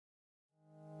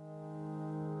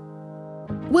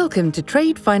Welcome to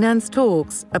Trade Finance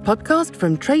Talks, a podcast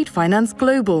from Trade Finance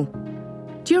Global.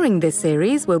 During this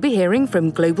series, we'll be hearing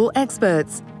from global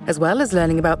experts, as well as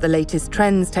learning about the latest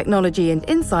trends, technology, and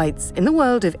insights in the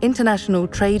world of international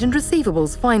trade and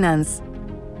receivables finance.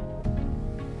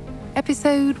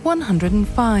 Episode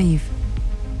 105.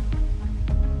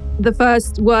 The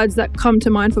first words that come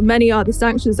to mind for many are the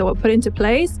sanctions that were put into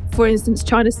place. For instance,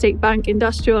 China State Bank,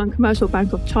 Industrial and Commercial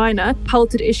Bank of China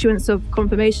halted issuance of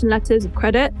confirmation letters of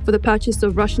credit for the purchase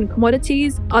of Russian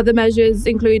commodities. Other measures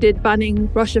included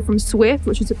banning Russia from SWIFT,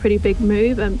 which was a pretty big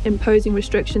move, and imposing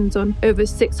restrictions on over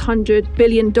 $600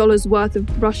 billion worth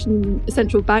of Russian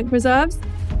central bank reserves.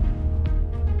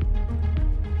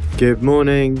 Good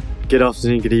morning, good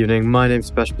afternoon, good evening. My name's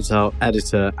Bash Patel,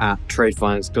 editor at Trade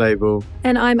Finance Global.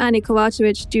 And I'm Annie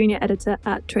Kovacevic, junior editor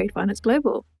at Trade Finance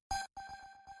Global.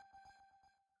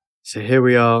 So here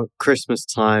we are, Christmas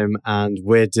time, and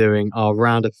we're doing our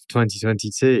roundup of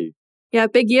 2022. Yeah,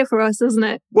 big year for us, isn't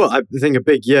it? Well, I think a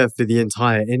big year for the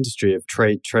entire industry of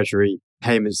trade, treasury,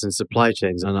 payments and supply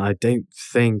chains. And I don't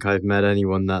think I've met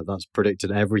anyone that's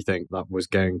predicted everything that was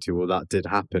going to or that did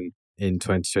happen in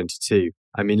 2022.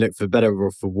 I mean, look, for better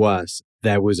or for worse,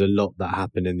 there was a lot that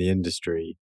happened in the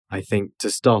industry. I think to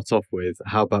start off with,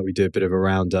 how about we do a bit of a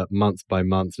roundup month by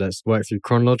month? Let's work through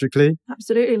chronologically.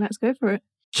 Absolutely, let's go for it.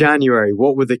 January,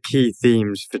 what were the key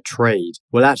themes for trade?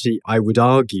 Well, actually, I would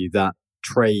argue that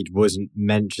trade wasn't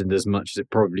mentioned as much as it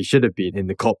probably should have been in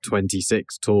the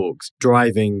COP26 talks.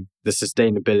 Driving the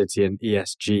sustainability and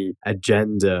ESG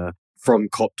agenda from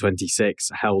COP26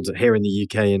 held here in the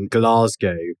UK in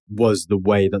Glasgow was the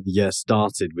way that the year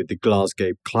started with the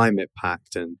Glasgow Climate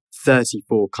Pact and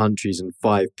 34 countries and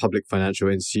 5 public financial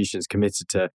institutions committed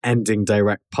to ending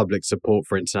direct public support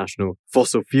for international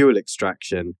fossil fuel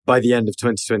extraction by the end of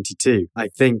 2022. I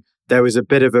think there was a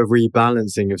bit of a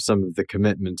rebalancing of some of the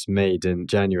commitments made in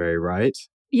January, right?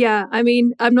 Yeah, I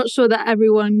mean, I'm not sure that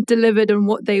everyone delivered on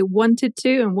what they wanted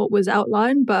to and what was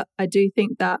outlined, but I do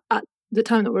think that at the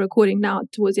time that we're recording now,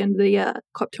 towards the end of the year,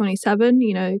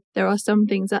 COP27, there are some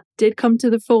things that did come to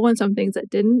the fore and some things that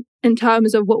didn't. In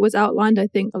terms of what was outlined, I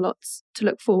think a lot's to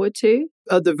look forward to.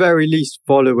 At the very least,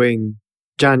 following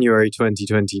January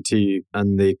 2022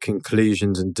 and the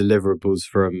conclusions and deliverables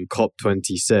from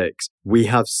COP26, we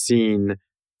have seen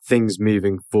things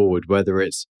moving forward, whether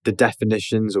it's the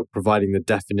definitions or providing the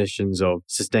definitions of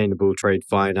sustainable trade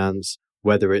finance,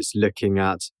 whether it's looking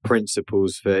at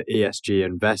principles for ESG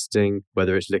investing,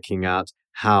 whether it's looking at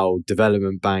how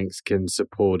development banks can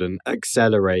support and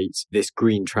accelerate this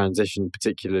green transition,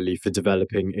 particularly for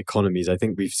developing economies. I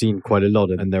think we've seen quite a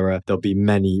lot, and there'll be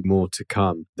many more to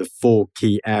come. The 4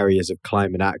 key areas of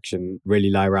climate action really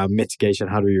lie around mitigation.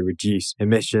 How do we reduce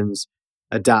emissions?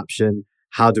 Adaptation.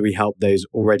 How do we help those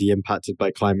already impacted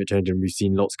by climate change? And we've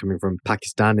seen lots coming from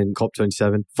Pakistan in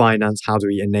COP27. Finance, how do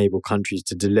we enable countries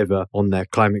to deliver on their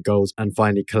climate goals? And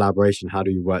finally, collaboration, how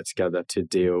do we work together to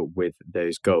deal with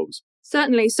those goals?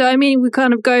 Certainly. So, I mean, we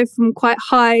kind of go from quite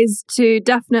highs to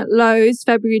definite lows.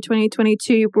 February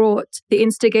 2022 brought the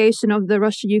instigation of the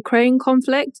Russia-Ukraine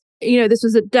conflict. This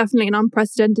was definitely an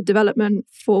unprecedented development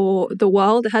for the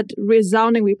world. It had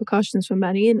resounding repercussions for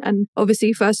many. And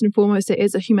obviously, first and foremost, it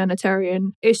is a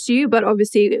humanitarian issue. But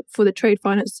obviously, for the trade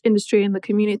finance industry and the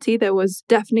community, there was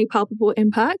definitely palpable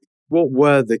impact. What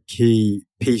were the key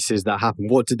pieces that happened?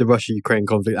 What did the Russia-Ukraine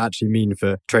conflict actually mean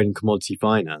for trade and commodity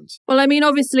finance? Well, I mean,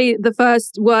 obviously, the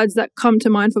first words that come to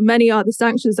mind for many are the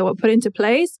sanctions that were put into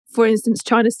place. For instance,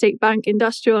 China State Bank,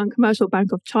 Industrial and Commercial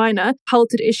Bank of China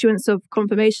halted issuance of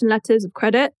confirmation letters of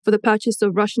credit for the purchase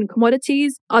of Russian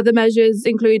commodities. Other measures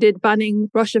included banning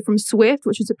Russia from SWIFT,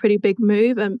 which was a pretty big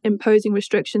move, and imposing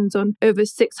restrictions on over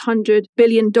 $600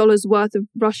 billion worth of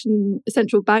Russian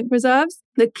central bank reserves.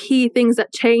 The key things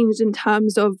that changed in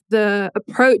terms of the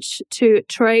approach to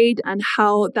trade and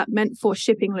how that meant for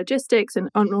shipping logistics and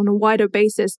on a wider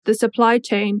basis, the supply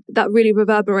chain, that really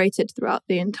reverberated throughout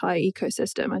the entire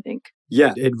ecosystem, I think.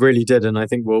 Yeah, it really did. And I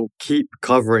think we'll keep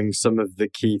covering some of the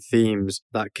key themes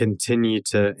that continue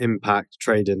to impact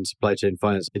trade and supply chain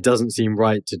finance. It doesn't seem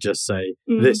right to just say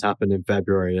this happened in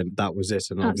February and that was it.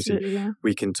 And obviously,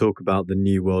 we can talk about the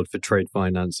new world for trade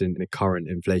finance in the current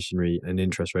inflationary and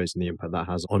interest rates and the impact that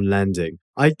has on lending.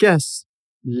 I guess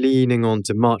leaning on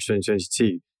to March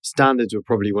 2022, standards were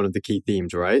probably one of the key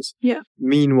themes, right? Yeah.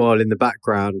 Meanwhile, in the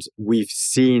background, we've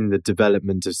seen the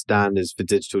development of standards for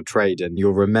digital trade. And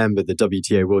you'll remember the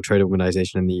WTO, World Trade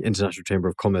Organization, and the International Chamber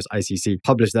of Commerce, ICC,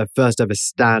 published their first ever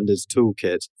standards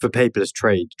toolkit for paperless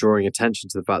trade, drawing attention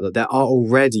to the fact that there are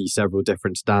already several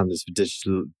different standards for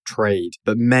digital trade,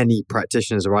 but many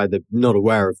practitioners are either not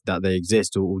aware of that they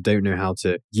exist or don't know how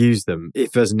to use them.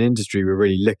 If as an industry we're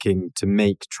really looking to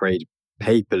make trade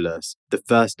paperless, the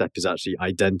first step is actually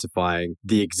identifying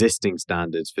the existing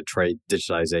standards for trade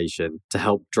digitalization to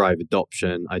help drive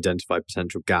adoption, identify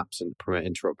potential gaps, and promote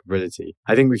interoperability.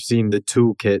 I think we've seen the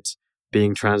toolkit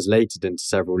being translated into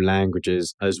several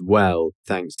languages as well,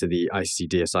 thanks to the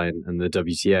ICC-DSI and the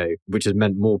WTO, which has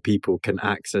meant more people can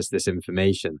access this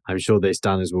information. I'm sure those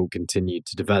standards will continue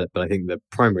to develop, but I think the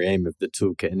primary aim of the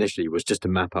toolkit initially was just to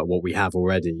map out what we have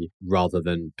already rather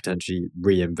than potentially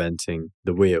reinventing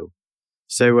the wheel.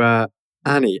 So,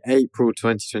 Annie, April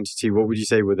 2022, what would you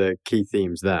say were the key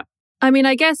themes there? I mean,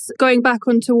 I guess going back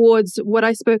on towards what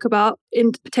I spoke about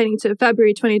in pertaining to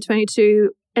February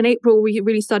 2022, in April, we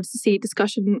really started to see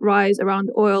discussion rise around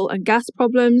oil and gas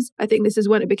problems. I think this is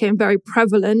when it became very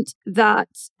prevalent that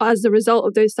as a result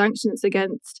of those sanctions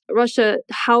against Russia,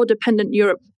 how dependent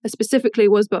Europe specifically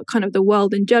was, but kind of the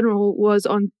world in general, was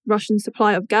on Russian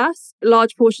supply of gas.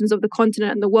 Large portions of the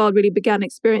continent and the world really began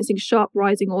experiencing sharp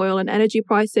rising oil and energy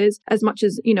prices, as much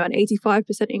as, an 85%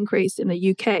 increase in the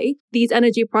UK. These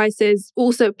energy prices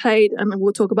also played, and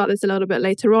we'll talk about this a little bit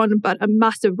later on, but a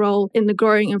massive role in the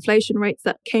growing inflation rates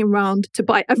that came round to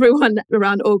bite everyone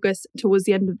around August towards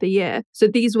the end of the year. So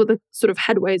these were the sort of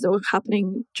headways that were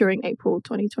happening during April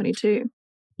 2022.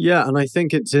 Yeah, and I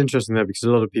think it's interesting there because a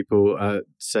lot of people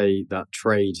say that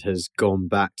trade has gone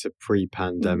back to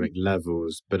pre-pandemic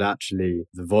levels, but actually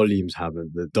the volumes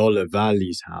haven't, the dollar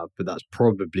values have, but that's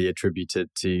probably attributed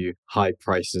to high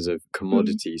prices of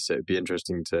commodities. So it'd be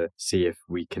interesting to see if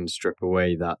we can strip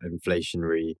away that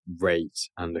inflationary rate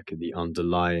and look at the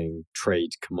underlying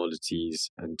trade commodities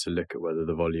and to look at whether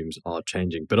the volumes are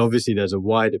changing. But obviously there's a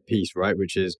wider piece, right,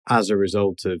 which is as a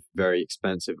result of very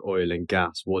expensive oil and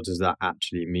gas, what does that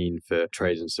actually mean for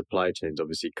trade and supply chains?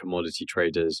 Obviously, commodity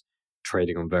traders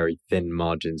trading on very thin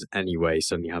margins anyway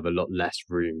suddenly have a lot less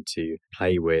room to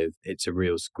play with. It's a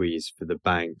real squeeze for the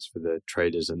banks, for the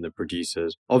traders and the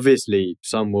producers. Obviously,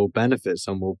 some will benefit,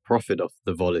 some will profit off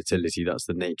the volatility. That's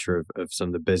the nature of some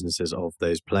of the businesses of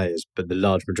those players. But the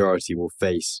large majority will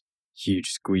face huge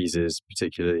squeezes,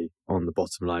 particularly on the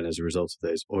bottom line as a result of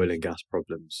those oil and gas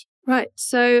problems. Right.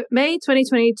 So May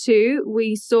 2022,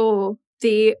 we saw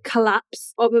the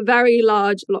collapse of a very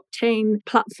large blockchain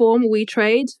platform,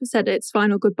 WeTrade, said its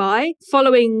final goodbye.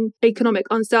 Following economic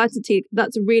uncertainty,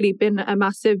 that's really been a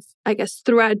massive,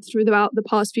 thread throughout the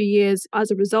past few years as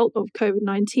a result of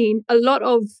COVID-19. A lot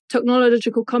of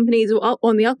technological companies were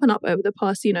on the up and up over the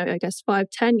past, 5-10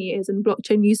 years, and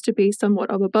blockchain used to be somewhat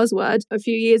of a buzzword a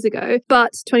few years ago.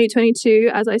 But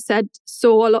 2022, as I said,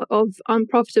 saw a lot of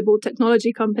unprofitable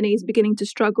technology companies beginning to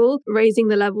struggle, raising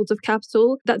the levels of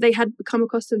capital that they had become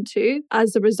accustomed to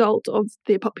as a result of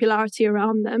the popularity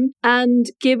around them. And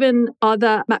given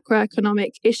other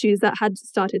macroeconomic issues that had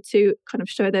started to kind of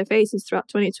show their faces throughout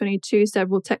 2022,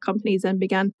 several tech companies then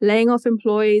began laying off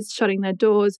employees, shutting their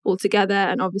doors altogether.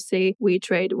 And obviously,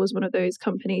 WeTrade was one of those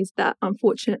companies that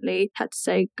unfortunately had to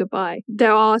say goodbye.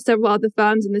 There are several other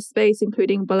firms in this space,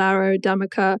 including Bolero,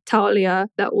 Damica, Taulia,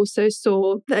 that also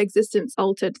saw their existence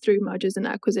altered through mergers and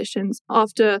acquisitions.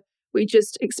 After we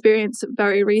just experienced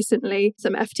very recently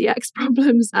some FTX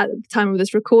problems at the time of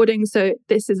this recording. So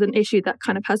this is an issue that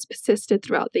kind of has persisted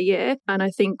throughout the year. And I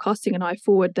think casting an eye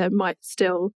forward, there might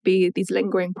still be these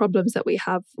lingering problems that we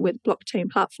have with blockchain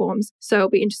platforms. So it'll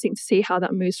be interesting to see how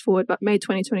that moves forward. But May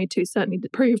 2022 certainly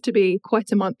proved to be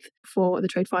quite a month for the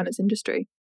trade finance industry.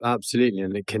 Absolutely,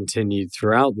 and it continued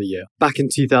throughout the year. Back in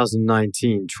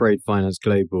 2019, Trade Finance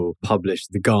Global published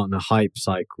the Gartner hype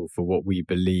cycle for what we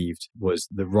believed was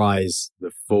the rise, the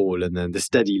fall, and then the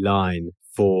steady line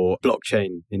for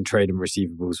blockchain in trade and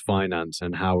receivables finance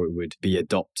and how it would be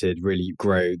adopted, really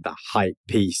grow the hype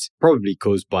piece, probably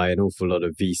caused by an awful lot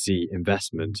of VC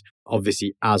investment.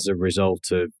 Obviously, as a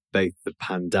result of both the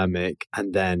pandemic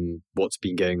and then what's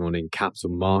been going on in capital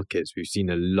markets, we've seen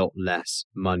a lot less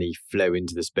money flow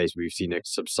into the space. We've seen a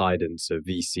subsidence of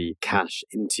VC cash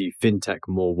into fintech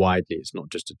more widely. It's not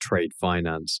just a trade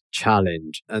finance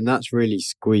challenge. And that's really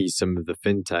squeezed some of the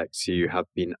fintechs who have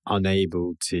been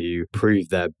unable to prove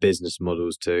their business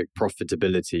models to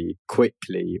profitability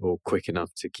quickly or quick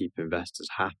enough to keep investors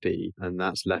happy. And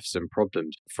that's left some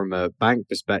problems. From a bank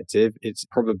perspective, it's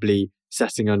probably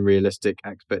setting unrealistic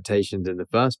expectations in the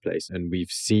first place. And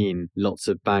we've seen lots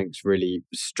of banks really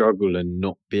struggle and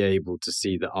not be able to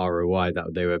see the ROI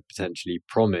that they were potentially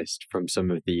promised from some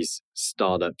of these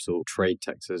startups or trade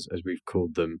techs, as we've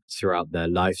called them, throughout their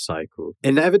life cycle.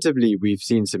 Inevitably, we've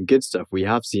seen some good stuff. We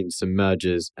have seen some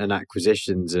mergers and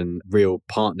acquisitions and real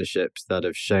partnerships that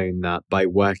have shown that by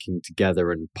working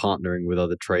together and partnering with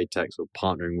other trade techs or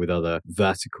partnering with other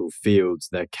vertical fields,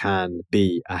 there can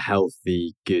be a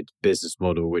healthy, good business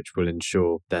model which will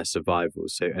ensure their survival.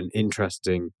 So an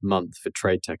interesting month for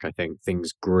trade tech. I think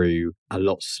things grew a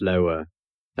lot slower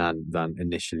than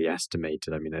initially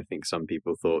estimated. I mean, I think some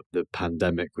people thought the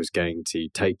pandemic was going to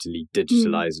totally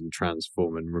digitalize and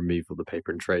transform and remove all the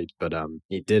paper and trade, but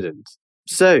it didn't.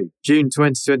 So June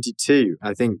 2022,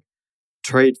 I think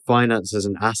trade finance as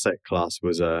an asset class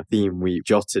was a theme we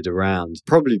jotted around,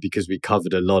 probably because we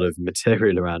covered a lot of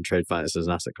material around trade finance as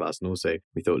an asset class. And also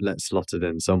we thought, let's slot it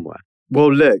in somewhere.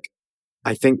 Well, look,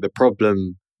 I think the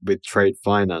problem with trade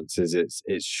finance is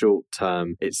it's short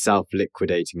term, it's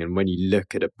self-liquidating. And when you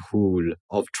look at a pool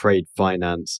of trade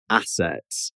finance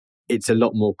assets, it's a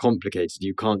lot more complicated.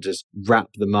 You can't just wrap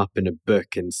them up in a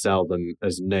book and sell them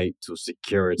as notes or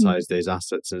securitize those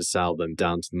assets and sell them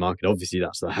down to the market. Obviously,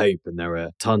 that's the hope. And there are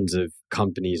tons of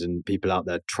companies and people out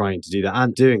there trying to do that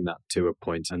and doing that to a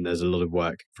point. And there's a lot of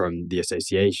work from the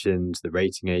associations, the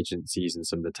rating agencies, and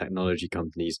some of the technology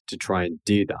companies to try and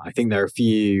do that. I think there are a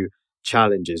few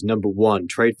challenges. Number one,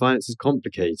 trade finance is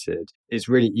complicated. It's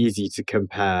really easy to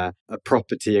compare a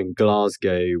property in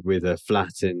Glasgow with a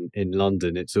flat in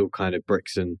London. It's all kind of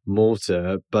bricks and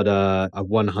mortar, but a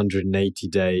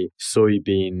 180-day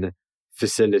soybean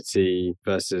facility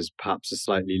versus perhaps a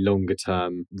slightly longer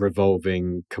term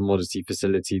revolving commodity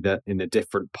facility that in a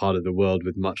different part of the world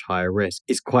with much higher risk,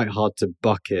 is quite hard to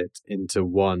bucket into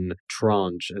one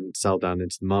tranche and sell down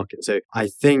into the market. So I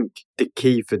think the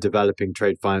key for developing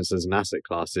trade finance as an asset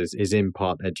class is in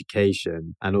part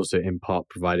education and also in part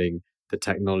providing the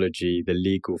technology, the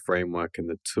legal framework and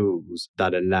the tools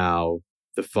that allow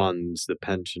the funds, the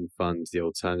pension funds, the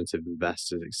alternative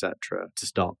investors, etc., to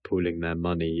start pooling their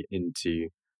money into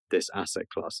this asset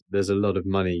class. There's a lot of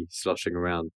money sloshing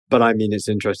around. But I mean, it's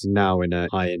interesting now in a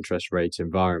high interest rate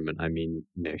environment. I mean,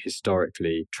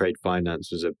 historically, trade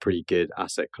finance was a pretty good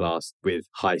asset class with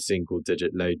high single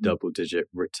digit, low double digit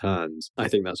returns. I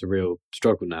think that's a real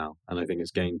struggle now. And I think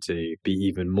it's going to be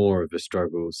even more of a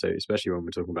struggle. So especially when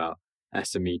we're talking about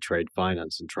SME trade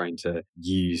finance and trying to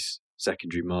use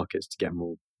secondary markets to get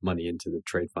more money into the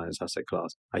trade finance asset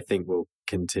class, I think we'll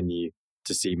continue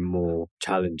to see more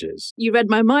challenges. You read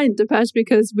my mind, Dipesh,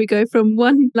 because we go from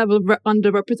one level of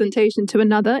underrepresentation to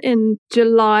another. In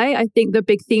July, I think the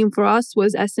big theme for us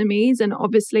was SMEs. And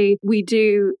obviously, we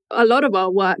do a lot of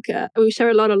our work. We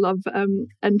share a lot of love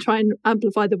and try and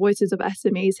amplify the voices of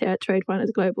SMEs here at Trade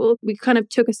Finance Global. We kind of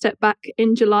took a step back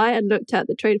in July and looked at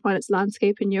the trade finance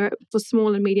landscape in Europe for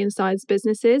small and medium-sized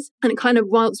businesses. And kind of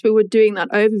whilst we were doing that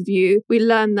overview, we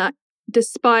learned that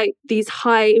despite these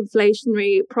high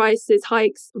inflationary prices, high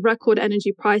record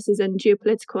energy prices and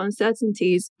geopolitical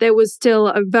uncertainties, there was still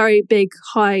a very big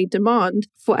high demand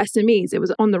for SMEs. It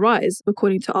was on the rise,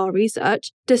 according to our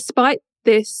research. Despite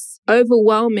this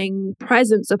overwhelming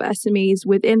presence of SMEs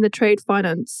within the trade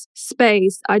finance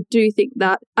space, I do think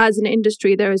that as an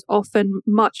industry, there is often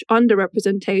much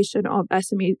underrepresentation of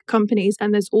SME companies,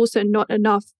 and there's also not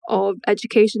enough of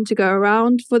education to go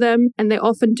around for them. And they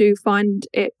often do find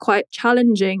it quite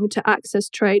challenging to access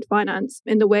trade finance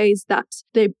in the ways that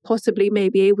they possibly may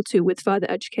be able to with further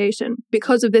education.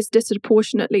 Because of this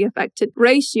disproportionately affected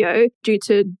ratio due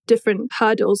to different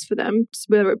hurdles for them,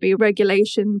 whether it be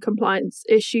regulation, compliance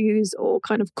issues, or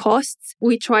kind of costs,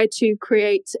 we try to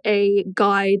create a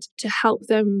guide to help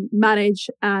them manage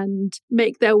and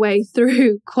make their way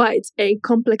through quite a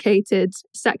complicated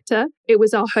sector. It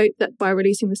was our hope that by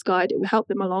releasing this guide, it would help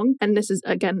them along. And this is,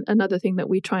 again, another thing that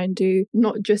we try and do,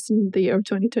 not just in the year of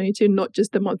 2022, not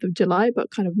just the month of July, but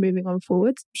kind of moving on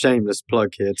forwards. Shameless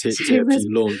plug here to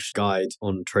launch guide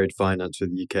on trade finance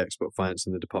with UK Export Finance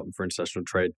and the Department for International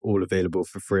Trade, all available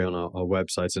for free on our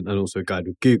website, and also a guide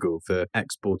with Google for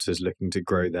exporters looking to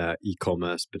grow their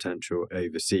e-commerce potential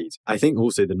overseas. I think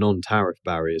also the non-tariff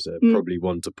barriers are probably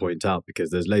one to point out,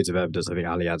 because there's loads of evidence. I think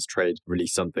Allianz Trade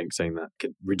released something saying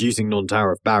that reducing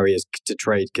non-tariff barriers to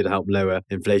trade could help lower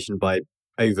inflation by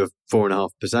over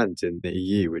 4.5% in the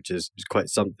EU, which is quite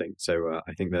something. So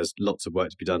I think there's lots of work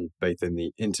to be done, both in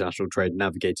the international trade,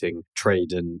 navigating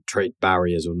trade and trade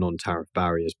barriers or non-tariff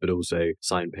barriers, but also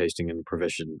signposting and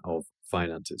provision of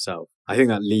finance itself. I think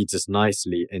that leads us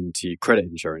nicely into credit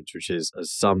insurance, which is,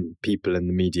 as some people in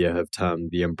the media have termed,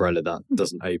 the umbrella that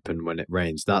doesn't open when it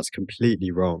rains. That's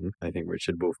completely wrong. I think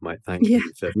Richard Wolff might thank me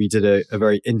for. We did a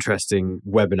very interesting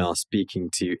webinar speaking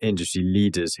to industry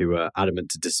leaders who are adamant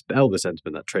to dispel the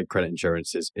sentiment that trade credit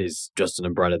insurance is just an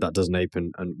umbrella that doesn't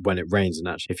open and when it rains. And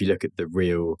actually, if you look at the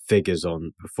real figures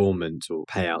on performance or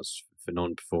payouts for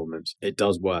non-performance, it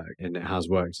does work, and it has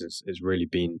worked. It's really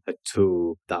been a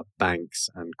tool that banks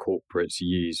and corporates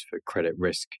use for credit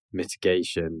risk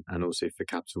mitigation and also for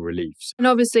capital reliefs. And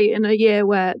obviously in a year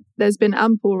where there's been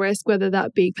ample risk, whether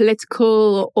that be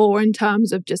political or in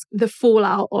terms of just the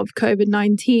fallout of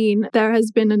COVID-19, there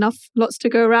has been lots to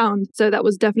go around. So that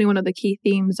was definitely one of the key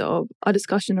themes of our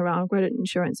discussion around credit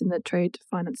insurance in the trade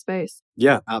finance space.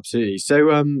 Yeah, absolutely.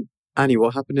 So Annie,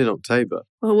 what happened in October?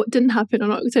 Well, what didn't happen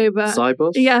in October?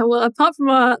 Sibos? Yeah, well, apart from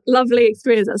our lovely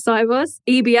experience at Sibos,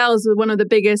 EBLs were one of the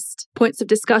biggest points of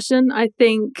discussion. I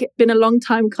think it's been a long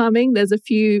time coming. There's a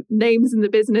few names in the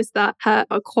business that are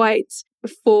quite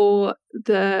for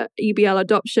the EBL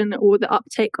adoption or the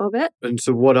uptake of it. And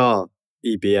so what are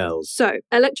EBLs? So,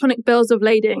 electronic bills of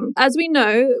lading. As we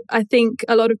know, I think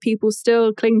a lot of people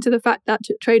still cling to the fact that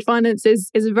trade finance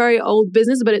is a very old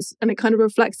business, but it kind of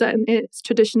reflects that in its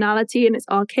traditionality and its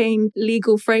arcane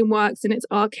legal frameworks and its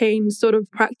arcane sort of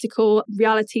practical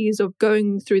realities of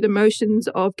going through the motions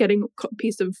of getting a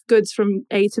piece of goods from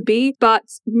A to B. But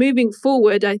moving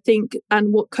forward, I think,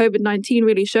 and what COVID-19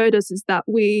 really showed us is that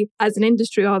we as an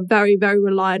industry are very, very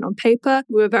reliant on paper.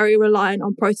 We're very reliant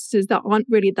on processes that aren't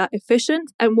really that efficient.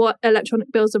 And what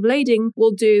electronic bills of lading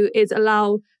will do is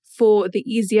allow for the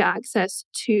easier access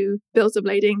to bills of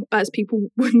lading as people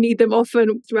would need them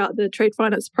often throughout the trade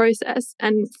finance process.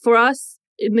 And for us,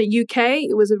 in the UK,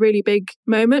 it was a really big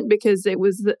moment because it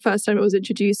was the first time it was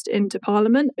introduced into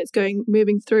Parliament. It's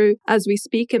moving through as we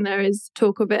speak, and there is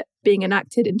talk of it being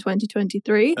enacted in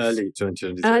 2023. Early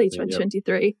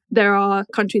 2023. Yep. There are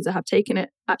countries that have taken it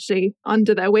actually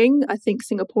under their wing. I think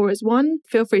Singapore is one.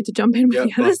 Feel free to jump in with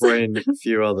the others. Bahrain, a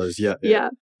few others. Yeah.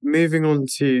 Moving on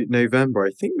to November, I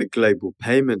think the global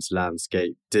payments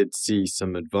landscape did see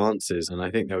some advances, and I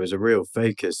think there was a real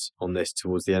focus on this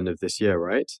towards the end of this year,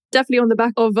 right? Definitely on the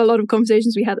back of a lot of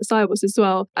conversations we had at Sibos as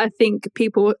well. I think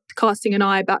people casting an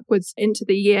eye backwards into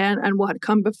the year and what had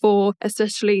come before,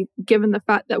 especially given the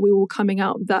fact that we were coming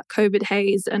out of that COVID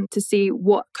haze, and to see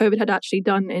what COVID had actually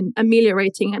done in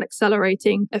ameliorating and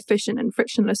accelerating efficient and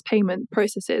frictionless payment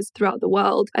processes throughout the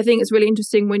world. I think it's really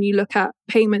interesting when you look at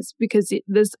payments because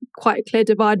there's quite a clear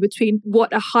divide between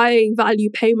what a high value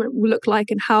payment will look like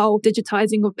and how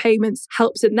digitizing of payments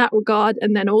helps in that regard.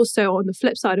 And then also on the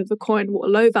flip side of the coin, what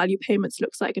low value payments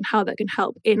looks like and how that can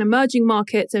help in emerging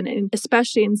markets and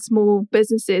especially in small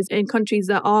businesses in countries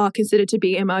that are considered to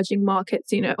be emerging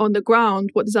markets. On the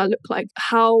ground, what does that look like?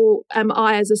 How am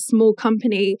I as a small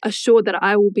company assured that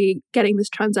I will be getting this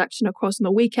transaction across on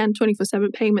the weekend,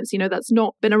 24/7 payments, that's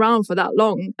not been around for that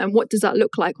long? And what does that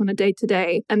look like on a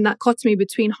day-to-day? And that dichotomy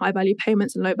between high value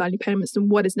payments and low value payments and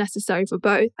what is necessary for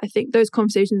both. I think those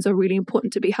conversations are really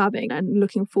important to be having and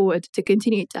looking forward to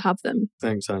continue to have them.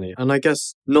 Thanks, Annie. And I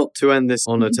guess not to end this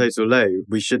on a total low,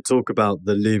 we should talk about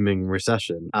the looming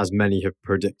recession. As many have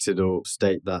predicted or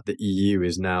state that the EU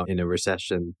is now in a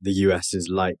recession, the US is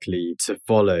likely to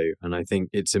follow. And I think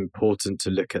it's important to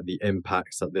look at the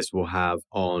impacts that this will have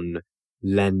on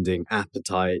lending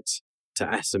appetite to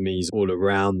SMEs all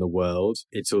around the world.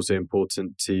 It's also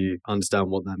important to understand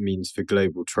what that means for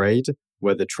global trade,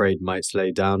 whether trade might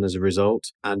slow down as a result,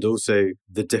 and also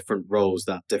the different roles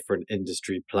that different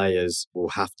industry players will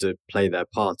have to play their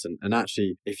part. And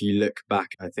actually, if you look back,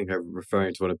 I think I'm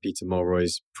referring to one of Peter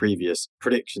Mulroy's previous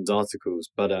predictions articles,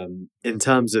 but in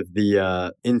terms of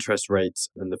the interest rates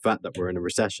and the fact that we're in a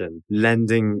recession,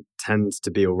 lending tends to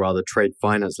be, or rather trade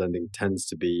finance lending tends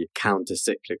to be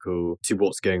counter-cyclical to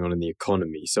what's going on in the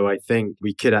economy. So I think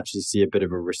we could actually see a bit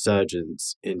of a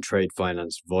resurgence in trade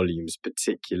finance volumes,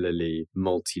 particularly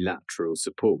multilateral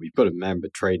support. We've got to remember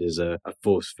trade is a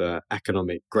force for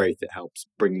economic growth. It helps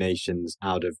bring nations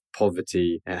out of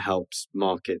poverty. It helps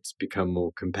markets become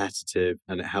more competitive,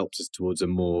 and it helps us towards a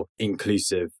more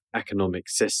inclusive economic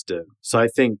system. So I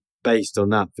think based on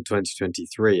that for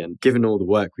 2023, and given all the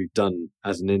work we've done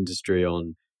as an industry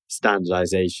on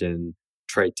standardization,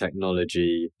 trade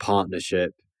technology,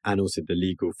 partnership, and also the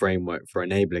legal framework for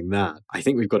enabling that, I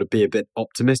think we've got to be a bit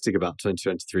optimistic about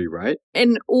 2023, right?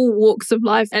 In all walks of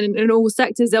life and in all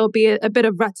sectors, there'll be a bit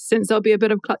of reticence, there'll be a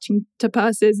bit of clutching to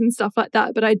purses and stuff like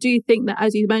that. But I do think that,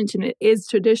 as you mentioned, it is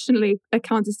traditionally a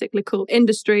counter-cyclical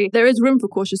industry. There is room for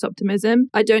cautious optimism.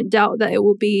 I don't doubt that it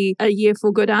will be a year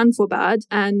for good and for bad.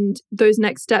 And those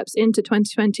next steps into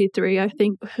 2023, I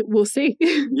think we'll see.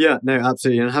 Yeah, no,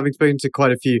 absolutely. And having spoken to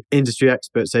quite a few industry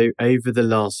experts over the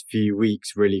last few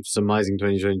weeks, really surmising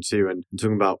 2022 and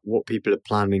talking about what people are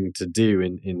planning to do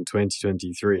in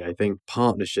 2023, I think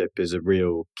partnership is a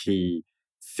real key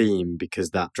theme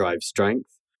because that drives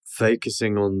strength.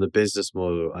 Focusing on the business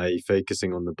model,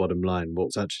 focusing on the bottom line,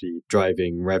 what's actually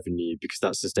driving revenue, because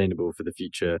that's sustainable for the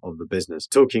future of the business.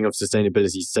 Talking of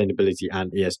sustainability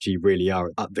and ESG really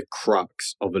are at the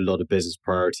crux of a lot of business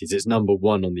priorities. It's number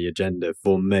one on the agenda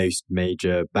for most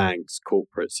major banks,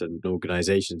 corporates and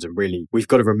organizations. And really, we've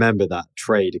got to remember that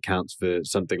trade accounts for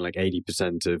something like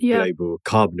 80% of global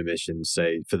carbon emissions.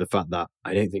 So for the fact that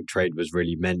I don't think trade was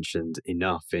really mentioned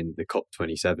enough in the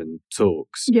COP27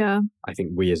 talks, I think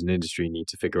we as an industry need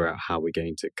to figure out how we're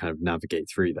going to kind of navigate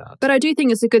through that. But I do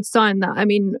think it's a good sign that, I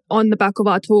mean, on the back of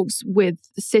our talks with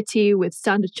Citi, with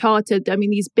Standard Chartered, I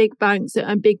mean, these big banks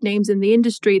and big names in the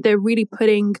industry, they're really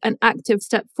putting an active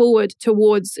step forward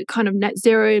towards kind of net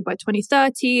zero by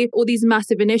 2030, all these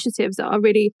massive initiatives that are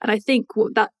really, and I think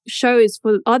what that shows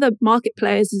for other market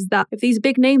players is that if these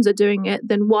big names are doing it,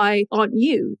 then why aren't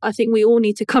you? I think we all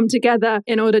need to come together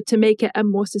in order to make it a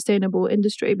more sustainable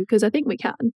industry, because I think we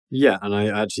can. Yeah, and I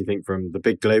actually think from the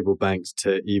big global banks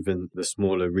to even the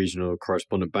smaller regional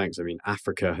correspondent banks, I mean,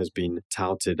 Africa has been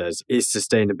touted as, is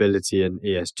sustainability and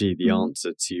ESG the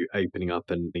answer to opening up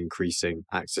and increasing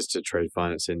access to trade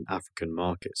finance in African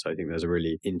markets? So I think there's a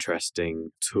really interesting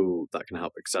tool that can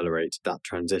help accelerate that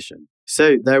transition.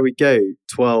 So there we go,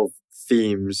 12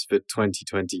 themes for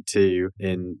 2022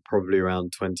 in probably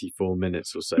around 24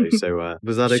 minutes or so. So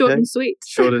was that okay? Short and sweet.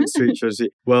 Short and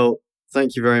sweet. Well,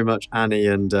 thank you very much, Annie,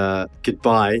 and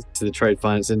goodbye to the trade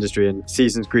finance industry and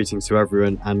season's greetings to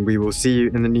everyone. And we will see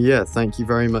you in the new year. Thank you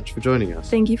very much for joining us.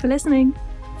 Thank you for listening.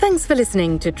 Thanks for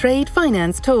listening to Trade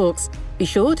Finance Talks. Be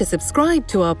sure to subscribe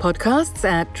to our podcasts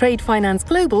at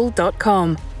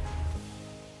tradefinanceglobal.com.